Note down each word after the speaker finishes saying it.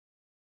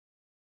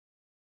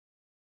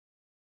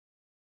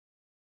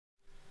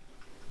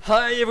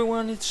Hi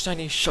everyone, it's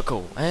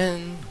ShinyChoco,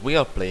 and we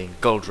are playing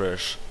Gold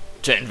Rush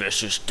 10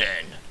 versus 10.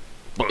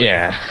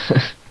 Yeah.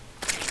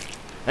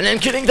 And then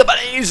killing the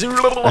buddies! delete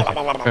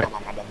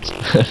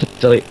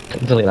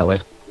that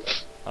way.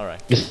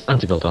 Alright. Is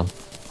anti-build on?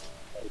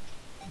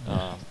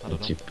 I don't know.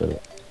 Anti-build.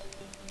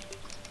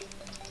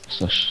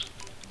 Slash.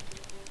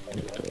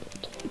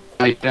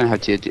 No, you don't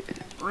have to do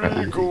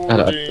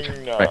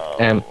Recording now.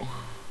 Right,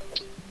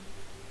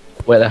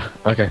 wait there.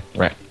 Okay,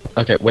 right.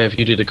 Okay, where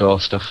you do the gore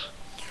stuff.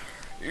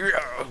 Yeah,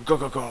 go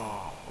go go.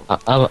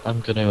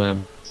 I'm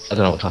gonna I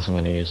don't know what class I'm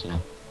gonna use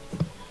now.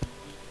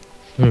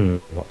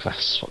 What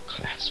class? What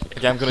class?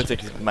 Okay, I'm gonna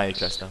take my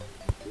class now.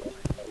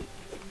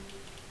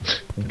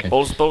 Okay.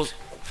 Balls,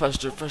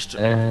 faster.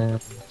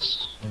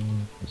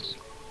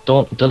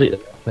 Don't delete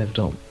it. Wait,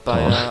 don't.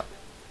 Fire.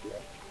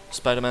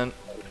 Spider-Man.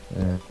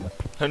 Uh,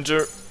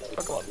 Hunter.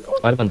 Oh, come on.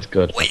 Spider-Man's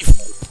good. Wave.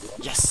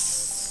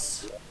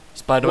 Yes.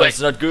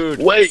 Spider-Man's not good.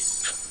 Wait.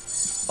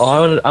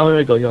 Oh, I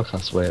wanna go your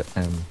class with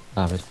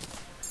David.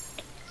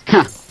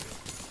 Huh.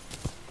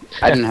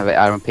 I didn't have an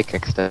iron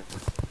pickaxe though.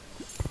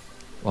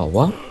 Well,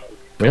 what?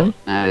 Really?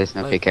 No, there's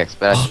no pickaxe,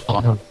 but I Oh,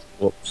 no.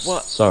 Whoops.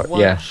 What? Sorry. What?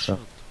 Yeah. So.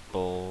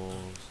 Balls.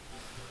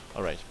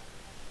 Alright.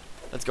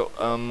 Let's go.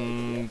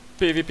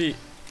 PvP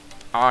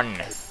on.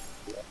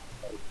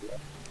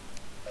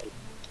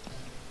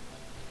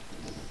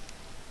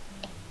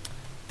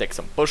 Take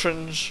some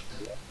potions.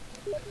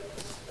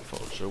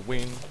 For the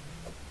win.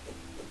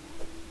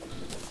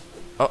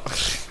 Oh.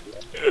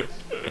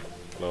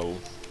 Low.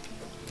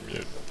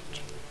 Mute.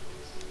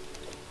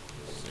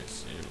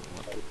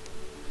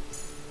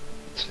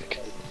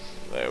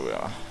 There we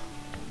are.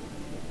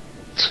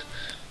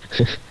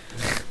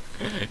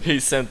 He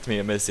sent me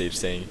a message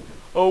saying,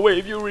 "Oh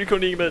wait, you're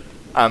recording, but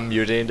I'm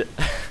muted."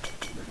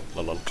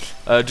 Lol.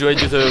 Do I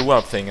do the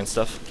warp thing and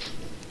stuff?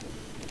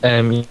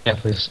 Yeah,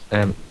 please.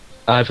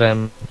 I've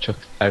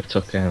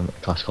took a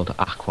class called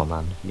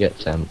Aquaman. You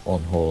get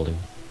unholy.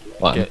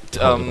 Well, Okay.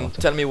 holy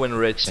water. Tell me when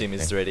red team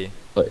is ready.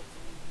 But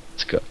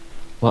it's good.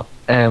 What?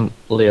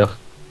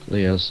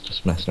 Leo's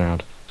just messing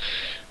around.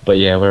 But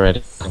yeah, we're ready.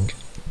 I think.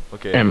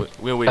 Okay,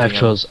 we're I waiting on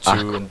chose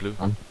 2 and blue.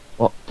 Aquaman.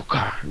 What?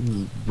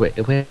 Wait,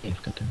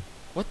 you've got to.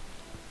 What?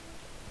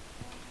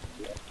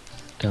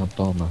 Del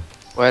bomber.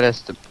 where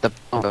does the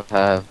bomb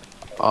have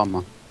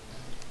armor?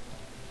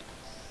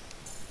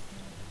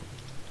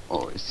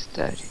 Oh, it's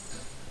dirty.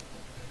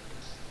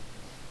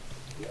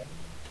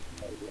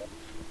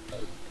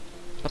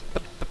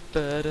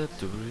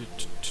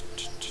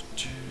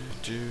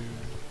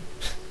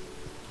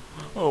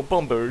 Oh,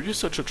 Bomber, you're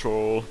such a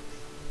troll.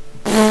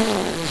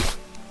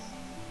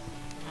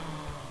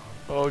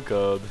 Oh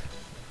god.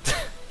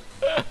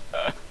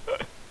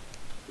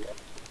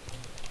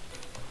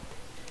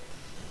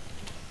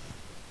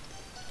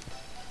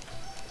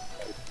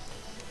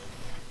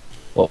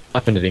 What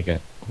weapon did he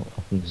get? What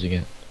weapon does he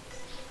get?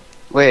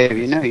 Wait,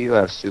 you know you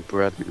have super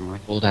admin,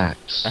 right? Gold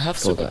axe. I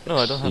have Gold super. axe. No,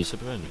 I don't have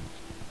super engine.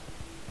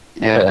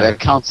 Yeah, but it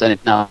counts on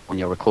it now when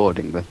you're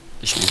recording, but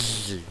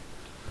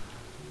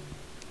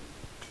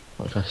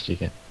What class do you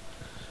get?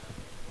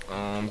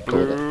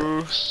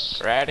 Blue,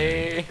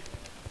 ready.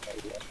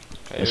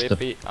 It's the-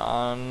 PvP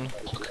on.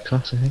 What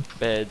class, I think?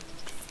 Bed.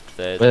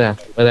 Dead. Where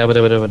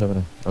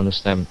there. I'm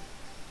just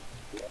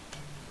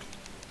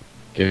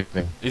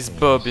giving. Is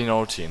Bob in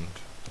our team?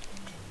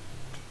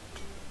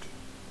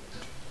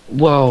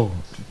 Whoa!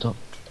 Don't.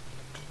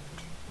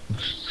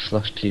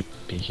 Slash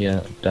TP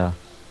here, da.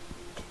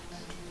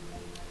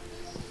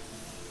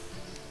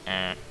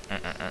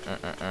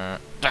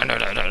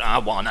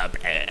 I wanna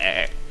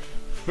play.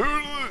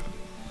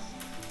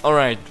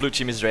 Alright, blue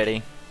team is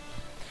ready.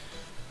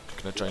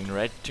 Gonna join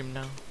red team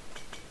now.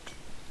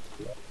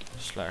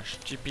 Slash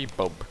GP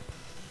Bob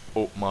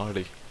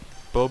O'Malley.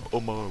 Bob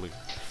O'Malley.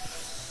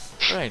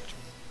 Right.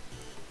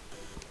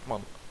 Come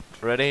on.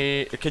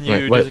 Ready? Can you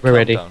do the We're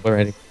ready. countdown? We're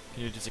ready.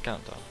 Can you do the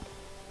countdown?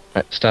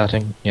 Right,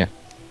 starting. Yeah.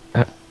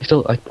 I'm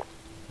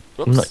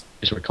Whoops. not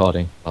just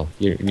recording. Well,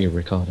 you're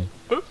recording.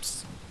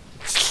 Oops.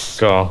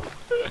 Go.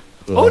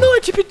 Oh no, I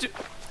GP.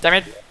 Damn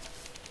it.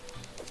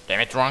 Damn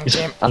it, wrong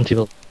team.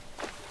 Anti-build.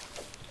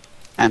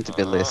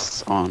 anti-build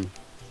is on.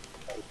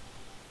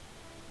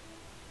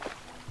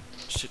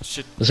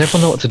 Shit. Does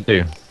everyone know what to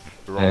do?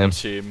 Wrong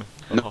team.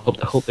 I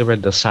hope they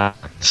read the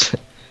signs.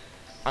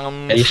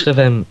 Um. You should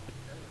have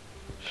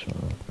Sure.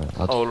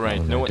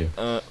 Alright, no do.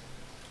 one.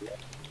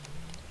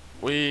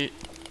 We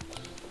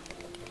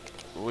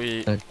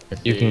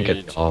You can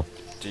get did off.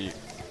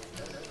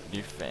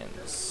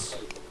 defense.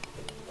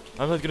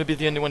 I'm not gonna be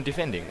the only one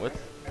defending. What?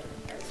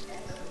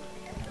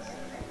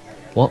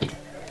 What?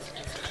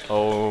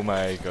 Oh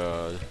my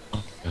god.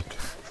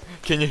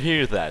 Can you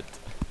hear that?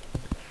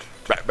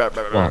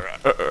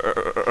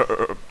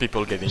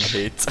 People getting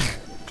hit.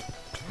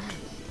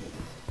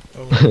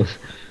 Oh.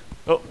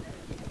 Oh.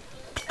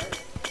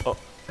 Oh.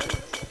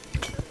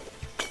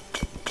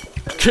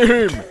 Kill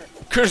him!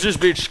 Kill this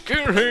bitch!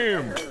 Kill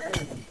him!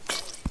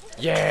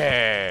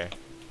 Yeah!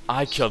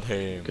 I killed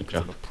him. Good I'm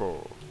job. a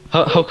pro.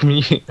 How come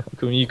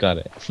you got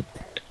it?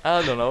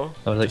 I don't know.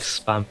 I was like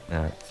spamming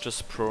that.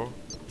 Just pro.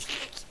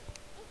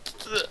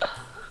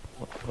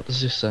 What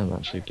does this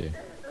actually do?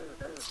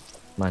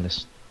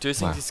 Minus. Do you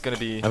think Wow. it's gonna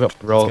be? I've got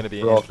It's gonna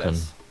be broken.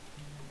 endless?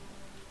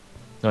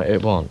 No,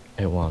 it won't.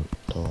 It won't.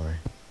 Don't worry.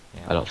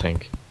 Yeah. I don't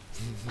think.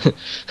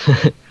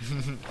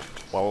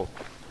 Well,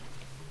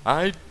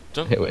 I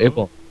don't. It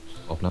won't.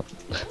 Hope not.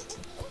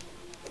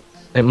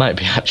 It might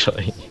be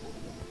actually.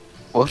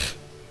 What?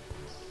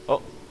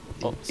 Oh,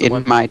 It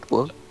someone might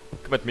work.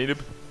 come at me, noob.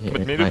 Yeah,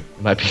 Come at me, it noob.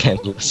 might be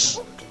endless.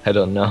 I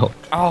don't know.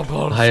 Oh, The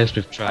balls. highest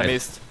we've I tried.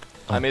 missed.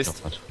 Oh, I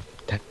missed. God.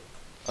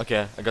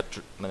 Okay, I got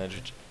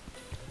managed.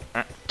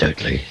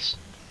 Deadlies.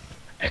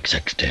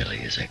 XX Daily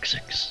is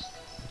XX.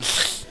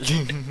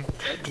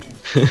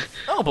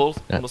 Oh, balls.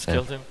 That's Almost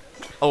killed him.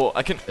 Oh,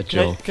 I can. a Can,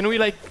 I, joke. can we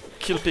like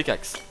kill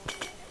pickaxe?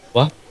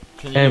 What?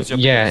 Can you use your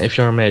Yeah, pickaxe? if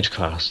you're a mage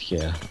class,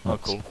 yeah. Oh,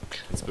 That's cool.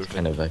 It's perfect.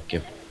 kind of a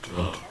give.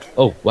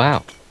 Oh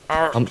wow.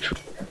 Damn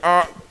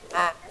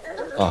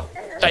Oh,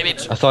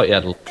 it! I thought you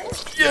had.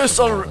 Yes!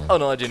 Oh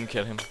no, I didn't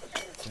kill him.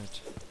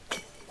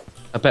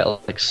 I bet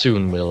like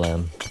soon we'll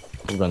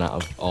run out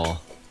of ore.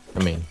 I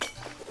mean,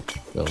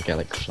 we'll get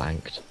like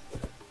flanked.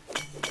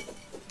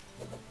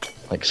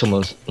 Like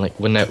someone's like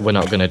we're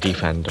not gonna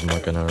defend and we're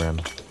gonna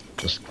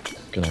just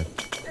gonna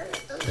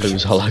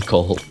lose all our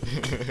gold.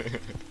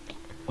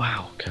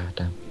 Wow,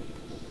 goddamn.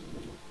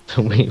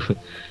 we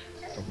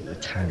the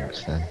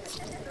tanks then.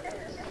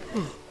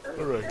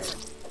 Alright.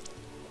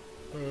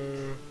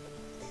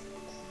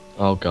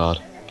 Oh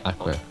god, I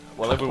quit.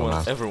 Well,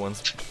 Aquaman.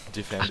 everyone's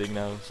defending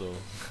now, so.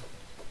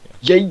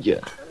 Yeah, yeah.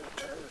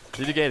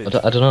 Did you get I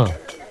it? don't know.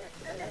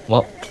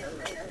 What?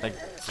 Like,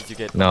 did you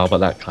get? No, but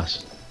that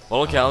class.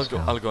 Well, okay, Oh, I'll go.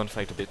 yeah. I'll go and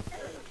fight a bit.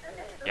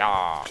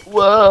 Yeah.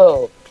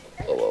 Whoa!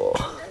 Whoa!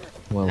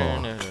 Whoa! No,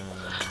 Whoa! no, no.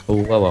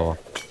 Whoa!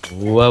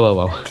 Whoa!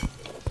 Whoa!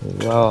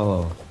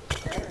 Whoa!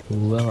 Whoa!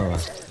 Whoa!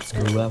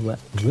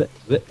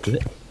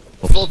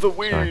 For the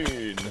sorry.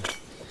 win!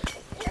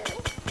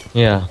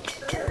 Yeah.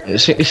 It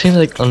seems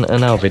like on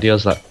our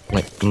videos that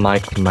like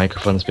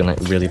microphone's been like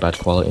really bad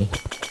quality.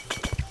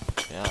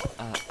 Yeah,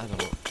 I don't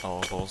know.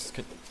 Oh, balls.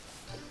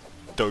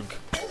 Doug.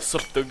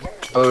 Sup, Doug?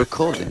 Oh,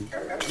 recording.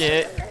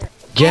 Yeah.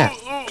 Yeah.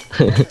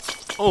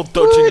 Oh,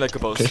 dodging like a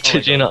boss. Oh my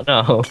Did you God.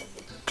 not know?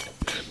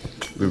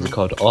 We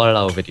record all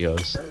our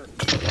videos.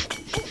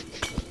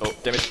 Oh,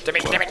 damn it, damn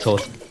it, damn it! So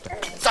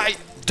Die!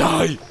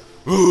 Die!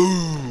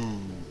 Ooh.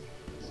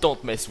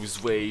 Don't mess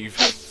with wave.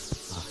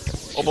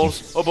 Oh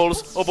balls, oh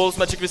balls, oh balls,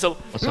 magic missile!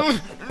 What's up?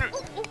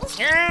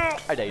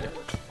 I died.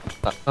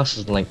 that class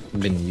hasn't like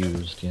been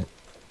used yet.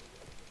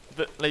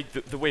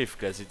 The wave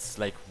class, it's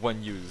like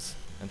one use,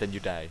 and then you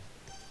die.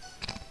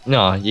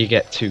 No, you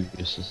get 2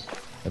 uses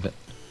of it.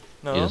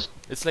 No, Yes.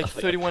 it's like That's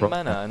like a 31 proper-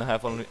 mana, and I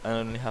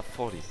only have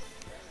 40.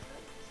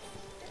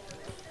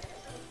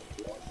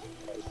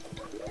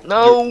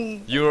 No!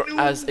 You're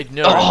as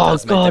ignorant Oh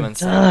as my god demon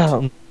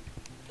sound.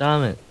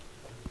 damn it.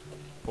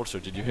 Also,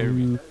 did you hear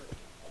me?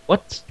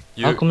 What?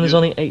 You, How come there's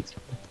only 8?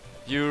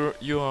 You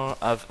are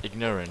as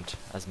ignorant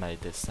as my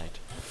death side.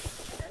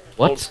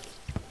 What?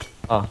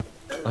 Oh,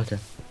 okay.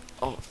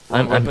 Oh,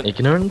 I'm weapon.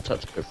 ignorant?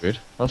 That's a bit rude.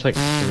 That's like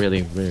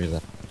really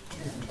that.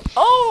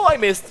 Oh, I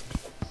missed.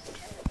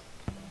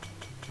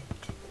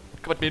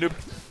 Come at me, noob.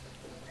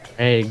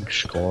 Egg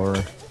score.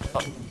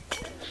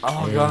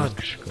 Oh Egg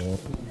god. Score.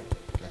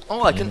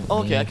 Oh, I can.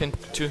 Okay, I can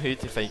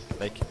 2-hit if I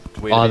like.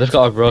 Wait. Oh, a they've bit.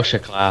 got a Russia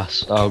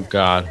class. Oh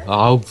god.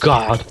 Oh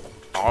god.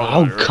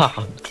 Oh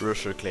god.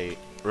 Rusher clay.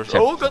 Except-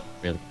 Oh god.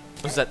 Really.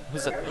 Who's that?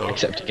 Who's that? Oh.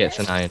 Except he gets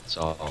an iron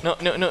sword. No,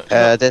 no, no.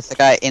 There's a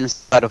guy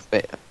inside of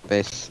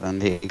base,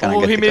 and he's gonna Oh,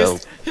 get he the missed.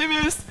 gold. He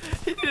missed.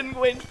 He didn't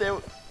win there.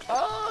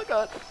 Oh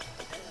god.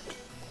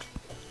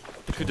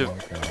 He could have. Oh,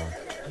 god.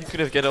 He could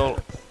have get all.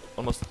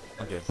 Almost.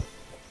 Okay.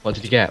 What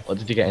did you get? What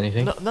did you get?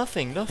 Anything? No,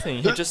 nothing.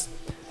 Nothing. He just.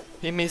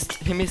 He missed.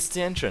 He missed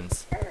the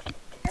entrance.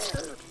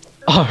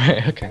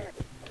 Alright, okay.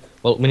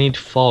 Well, we need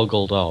 4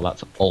 gold ore.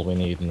 That's all we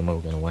need, and then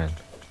we're gonna win.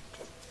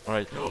 All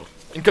right.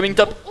 Incoming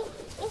top.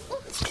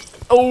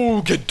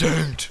 Oh, get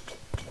dunked.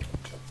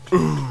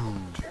 Ooh.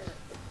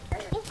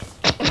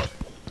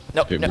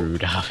 No, Bit no,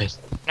 rude, Harvest.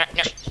 no,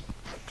 no.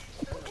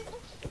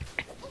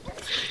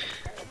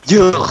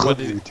 You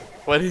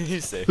What did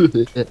he say?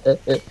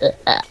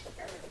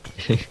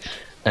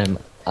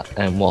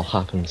 What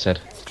happened? Said.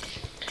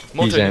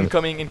 Motor He's,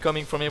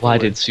 incoming from everywhere. Why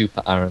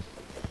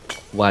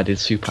did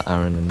Super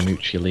Aaron and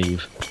Moochie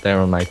leave? They're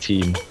on my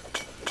team.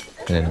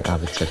 And then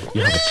Avid said,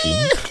 "You have a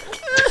team?"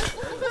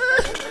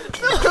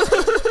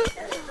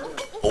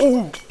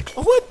 Oh,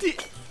 what the?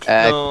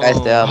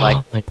 guys, they are like.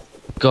 Oh my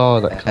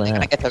god, that I think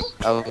I collapsed.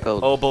 get a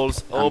gold. Oh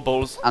balls, oh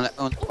balls. I'm the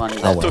only one Oh,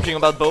 left. well. Talking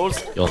about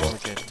balls. You're Oh,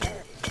 the- okay.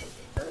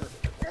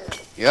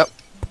 Yep.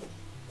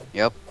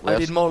 Yep. I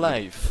did more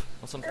life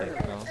or something. No, I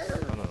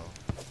don't know.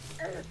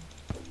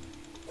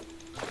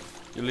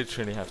 You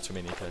literally have too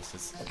many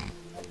classes.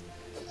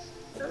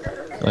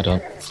 I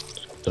don't.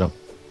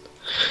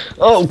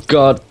 Oh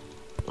god.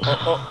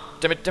 Oh,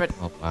 damn it, damn it,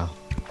 Oh wow.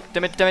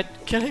 damn it, damn it!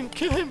 Kill him,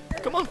 kill him!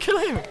 Come on, kill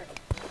him!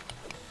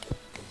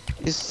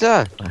 Is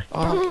that? I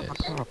Oh, hate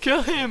this.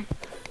 Kill him!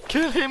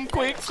 Kill him,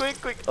 quick,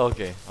 quick, quick.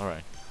 Okay,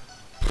 alright.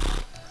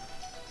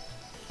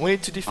 We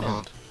need to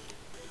defend.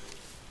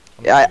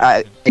 Yeah,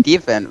 I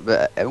defend,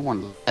 but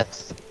everyone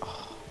left.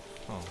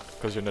 Oh,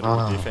 because you're not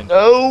a good defender.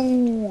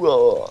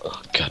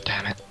 Oh, god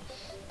damn it.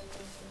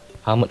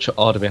 How much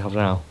ore do we have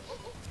now?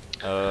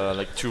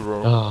 Like 2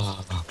 row.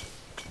 Oh god.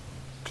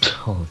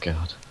 Oh, okay.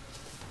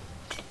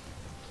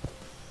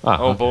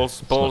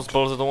 balls,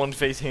 I don't want to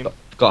face him.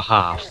 Got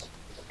half.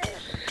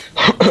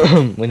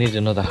 We need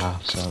another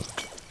half, so 4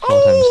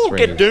 Oh, times 3.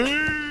 get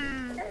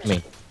down!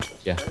 Me.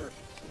 Yeah.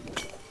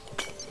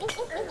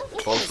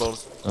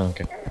 Balls.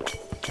 Okay.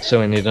 So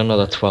we need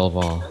another 12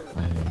 ore,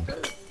 I think.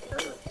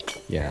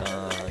 Yeah.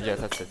 Yeah,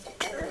 that's it.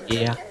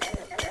 Yeah.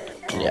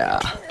 Yeah.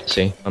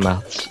 See, my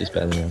maths is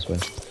better than yours, well.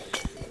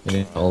 You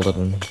need older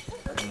than me.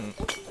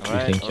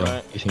 Alright, You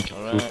think you're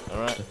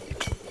alright.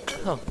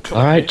 Oh, come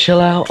on, Alright, dude. chill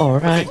out,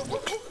 alright.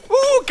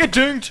 Ooh, get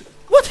dunked!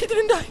 What? He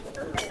didn't die!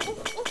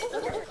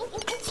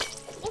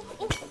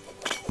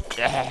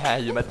 Yeah,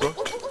 you mad, bro?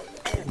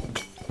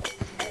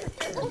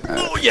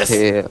 Oh, yes!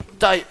 Yeah.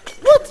 Die!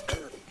 What?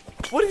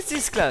 What is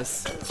this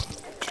class?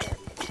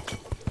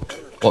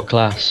 What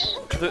class?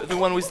 The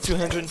one with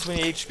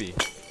 220 HP.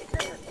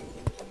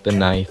 The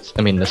knight.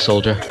 I mean, the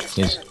soldier.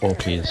 He's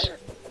OP as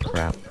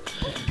crap.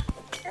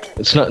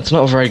 It's not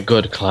a very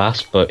good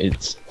class, but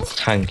it's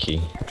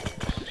tanky,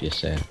 if you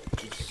say.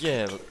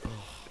 Yeah, but...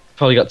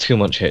 Probably got too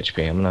much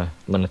HP. I'm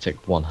gonna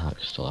take 1 hack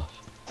still off.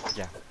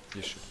 Yeah,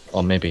 you should.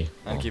 Or maybe.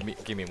 Give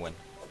me one.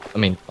 I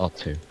mean, or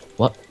 2.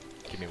 What?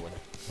 Give me one.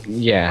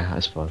 Yeah,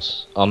 I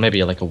suppose. Or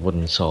maybe like a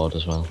wooden sword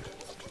as well.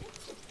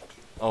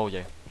 Oh,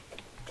 yeah.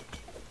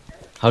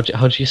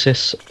 How'd you say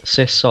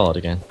sword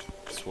again?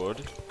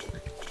 Sword?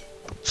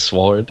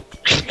 Sword?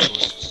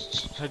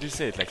 How do you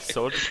say it? Like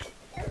sword?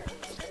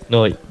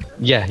 No,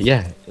 yeah.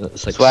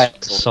 It's like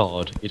Sword.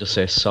 sword. You just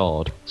say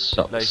sword.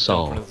 Like don't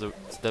Sword. pronounce the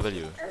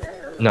W.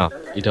 No,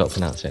 you don't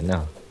pronounce it.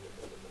 No.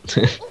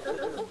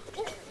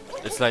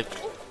 It's like...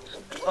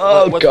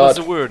 Oh what god. was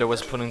the word I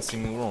was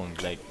pronouncing wrong?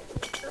 Like...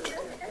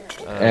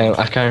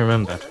 I can't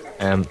remember.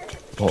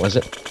 What was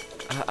it?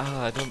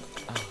 I don't...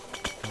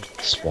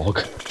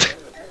 Swog.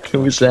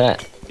 Who was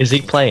that? Is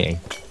he playing?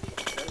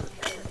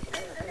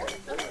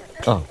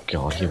 Oh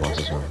god, he was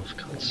as well, for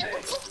God's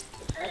sake.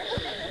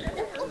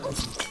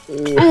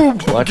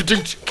 What?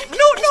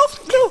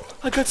 No!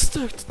 I got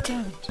stuck,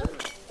 damn it.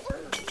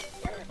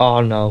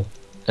 Oh no.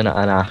 An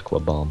aqua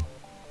bomb.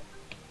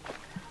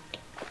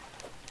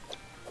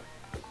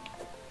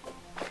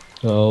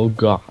 Oh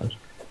god.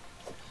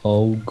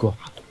 Oh god.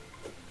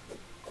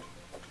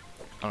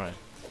 Alright.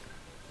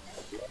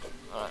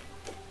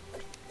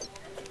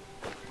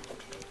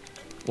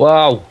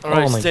 Wow!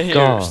 Alright, Oh my stay here,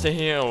 god. stay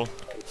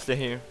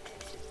here.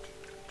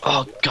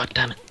 Oh god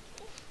damn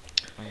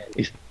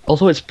it.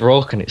 Although it's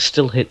broken, it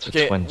still hits with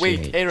Okay, 28.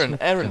 wait,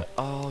 Aaron.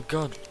 Oh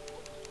god.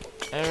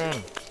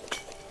 Aaron.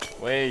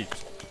 Wait.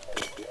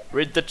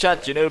 Read the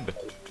chat, you noob.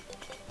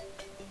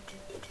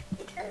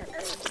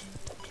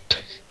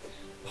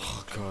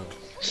 Oh god.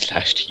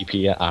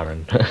 /TP at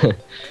Aaron.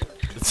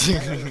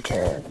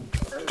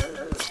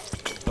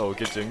 Oh,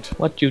 get junked.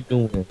 What you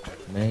doing,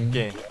 man?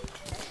 Okay.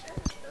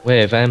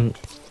 Wave,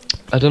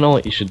 I don't know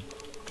what you should...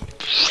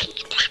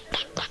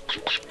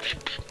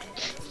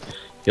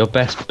 Your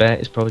best bet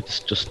is probably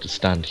just to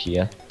stand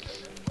here.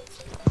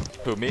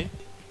 Who, me?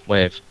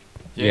 Wave.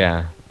 Yeah.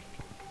 Yeah.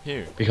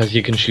 Here. Because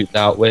you can shoot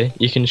that way.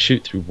 You can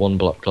shoot through one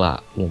block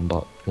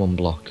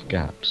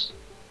gaps.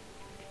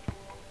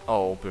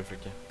 Oh,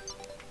 perfect,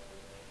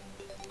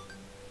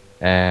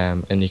 yeah.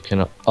 And you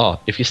can... Oh,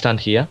 if you stand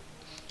here,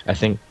 I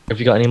think... Have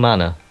you got any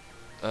mana?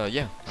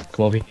 Yeah.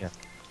 Come over here.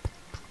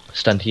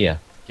 Stand here.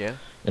 Yeah?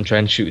 And try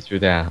and shoot through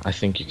there. I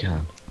think you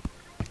can.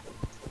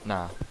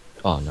 Nah.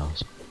 Oh no,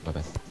 my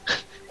bad.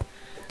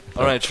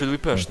 Alright, should we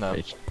push now?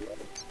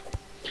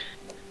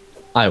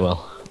 I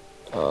will.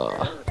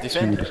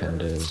 Defend? 2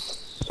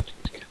 defenders.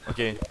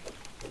 Okay.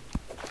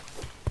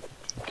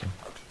 Okay.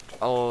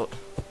 I'll...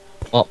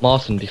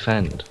 Martin,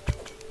 defend.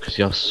 Because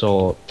you're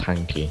so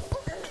tanky.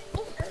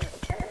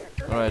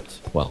 Alright.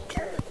 Well,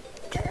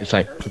 it's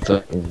a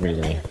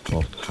really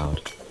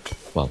overpowered.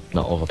 Well,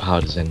 not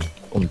overpowered as in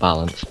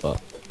unbalanced,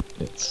 but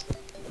it's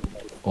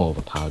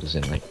overpowered as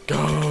in like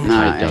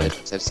high I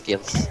dive. have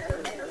skills.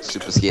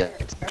 Super skilled.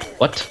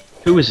 What?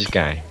 Who is this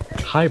guy?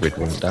 Hybrid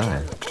wouldn't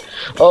die.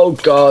 Oh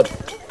god!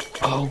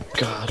 Oh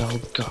god, oh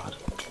god.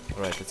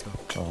 Alright, let's go.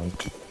 Oh,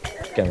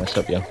 get messed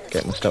up, yo.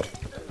 Get messed up.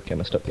 Get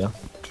messed up, yo.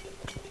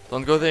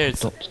 Don't go there, it's...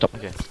 Stop.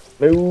 Okay.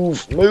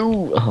 Move!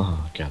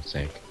 Oh, God's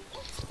sake.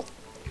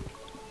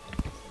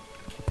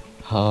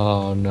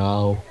 Oh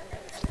no.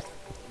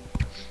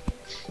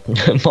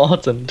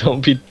 Martin,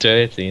 don't be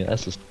dirty.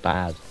 That's just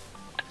bad.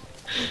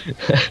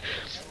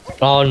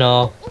 Oh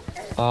no.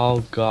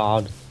 Oh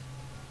god.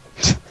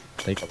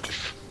 They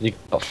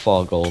got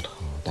 4 gold.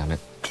 Oh, damn it.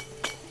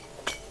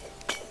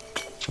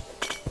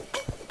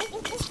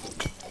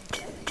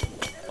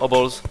 Oh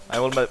balls!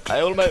 I'm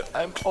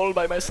all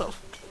by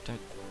myself. Damn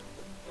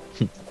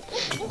it.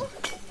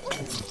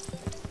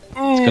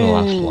 It's gonna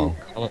last long.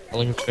 How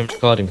long have you been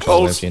recording for,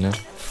 Balls. Web, you know?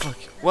 Fuck.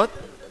 What?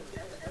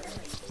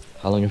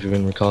 How long have you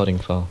been recording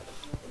for?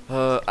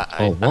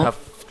 I what? have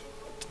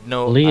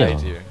no Leo.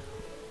 idea.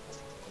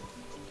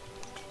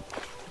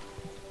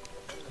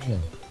 Yeah.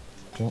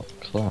 What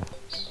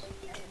class?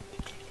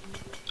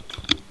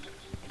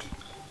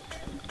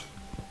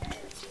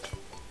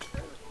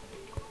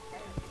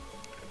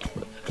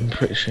 I'm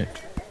pretty sure.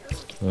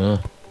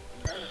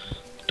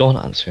 Don't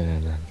answer it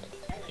then.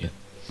 Yeah.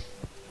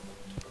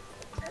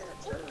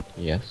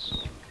 Yes.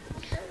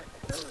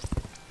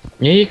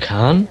 Yeah, you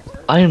can.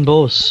 Iron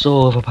Bow is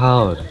so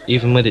overpowered,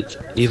 even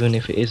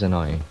if it is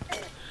annoying.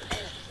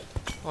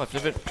 Oh,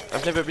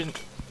 I've never been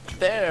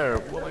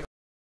there. Oh my.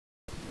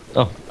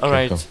 Oh. Okay,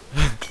 Alright. cool.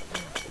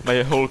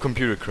 My whole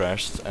computer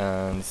crashed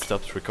and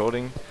stopped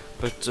recording,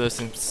 but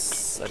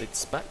seems that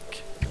it's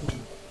back.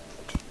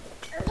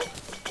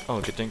 Oh,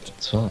 good thing.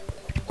 It's fine.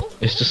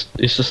 It's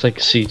just like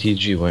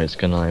CTG where it's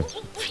gonna like,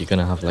 if you're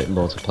gonna have like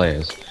loads of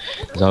players,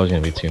 there's always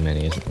gonna be too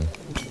many, isn't there?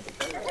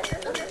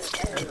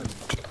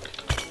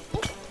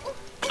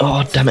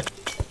 Oh damn it!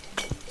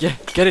 Yeah,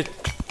 get it.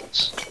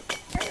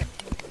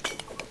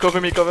 Cover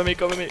me, cover me,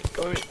 cover me,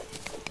 cover me.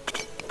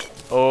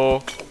 Oh,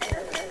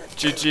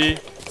 GG,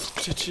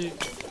 GG.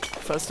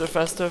 Faster,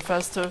 faster,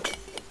 faster.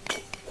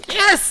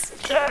 Yes,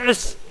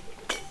 yes,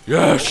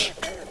 yes.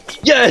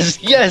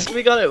 Yes, yes,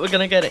 we got it. We're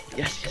gonna get it.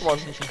 Yes, yes. Come on,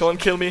 come on,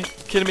 kill me,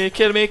 kill me,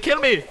 kill me, kill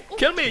me,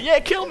 kill me. Yeah,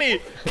 kill me,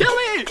 kill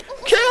me,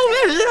 kill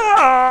me.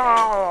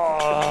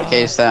 Yeah.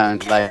 Okay, you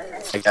sound like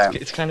a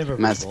It's kind of a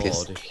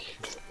masochist. reward.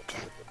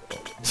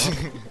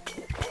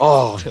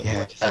 Oh,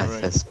 yeah, that's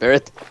Alright. the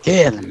spirit.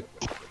 Kill him.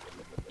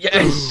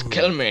 Yes,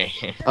 kill me.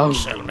 Oh,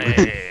 Kill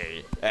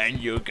me, and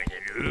you're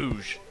gonna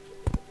lose.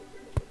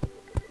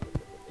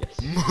 Yes.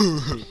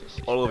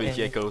 All of it,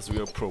 yeah, goes. We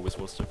are pro with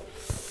Walllster.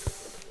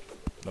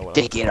 No one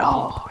take else. it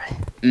all.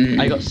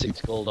 I got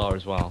 6 gold ore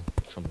as well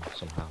from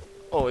somehow.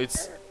 Oh,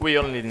 it's we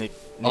only need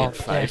Oh,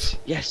 5. yes,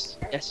 yes,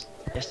 yes,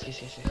 yes,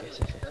 yes, yes, yes, yes,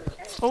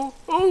 yes. Oh,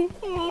 oh,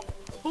 oh,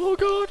 oh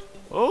god,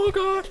 oh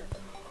god,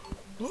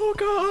 oh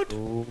god,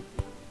 Ooh,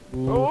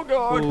 oh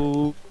god,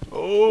 ooh.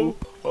 oh,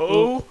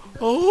 oh,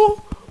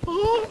 oh,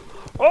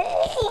 oh,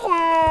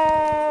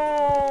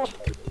 oh.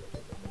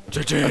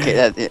 GG. Okay,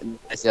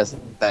 that's just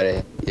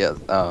very, yes,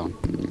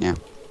 yeah.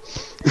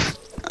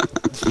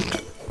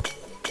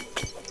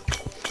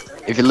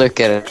 If you look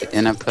at it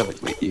in a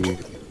public way, you...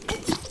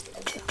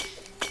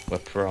 We're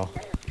pro.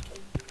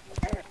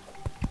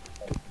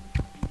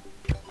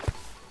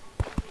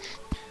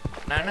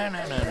 No, no,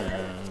 no, no,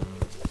 no.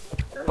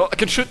 Oh, I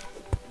can shoot.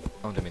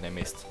 Oh, damn it, I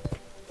missed.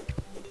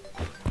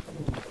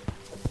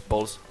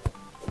 Balls.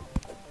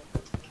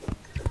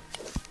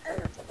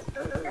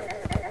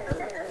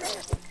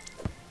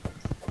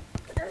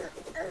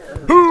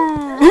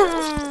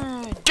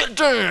 Get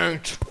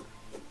dirt!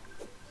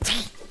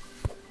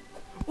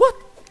 What?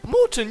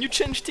 Morton, you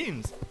changed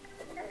teams.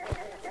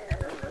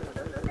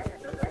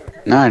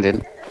 No, I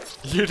didn't.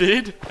 You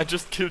did? I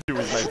just killed you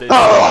with my data.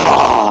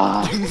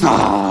 Oh,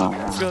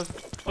 Oh god.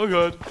 Oh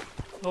god.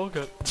 Oh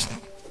god.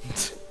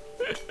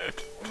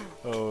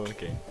 Oh,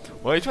 okay.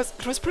 Well, it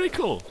was pretty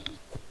cool.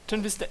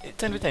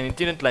 10v10, it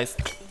didn't last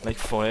like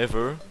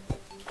forever.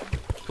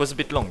 It was a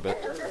bit long, but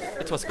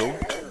it was cool.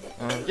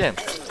 Yeah.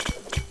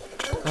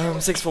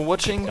 Thanks for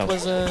watching. It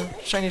was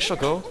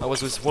ShinyChoco. I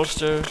was with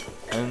Walllster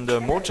and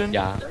Morton.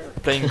 Yeah.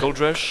 Playing Gold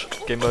Rush,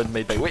 game mode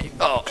made by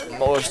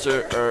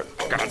Walllster.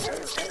 God.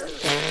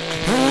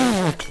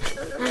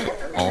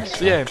 Awesome.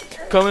 So yeah,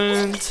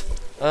 comment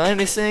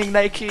anything,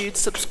 like it,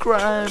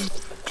 subscribe,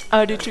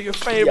 add it to your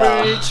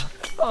favorite.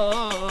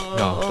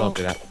 No, don't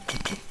do that.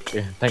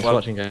 Yeah, thanks Well- for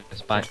watching, guys.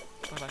 Bye.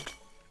 Bye bye.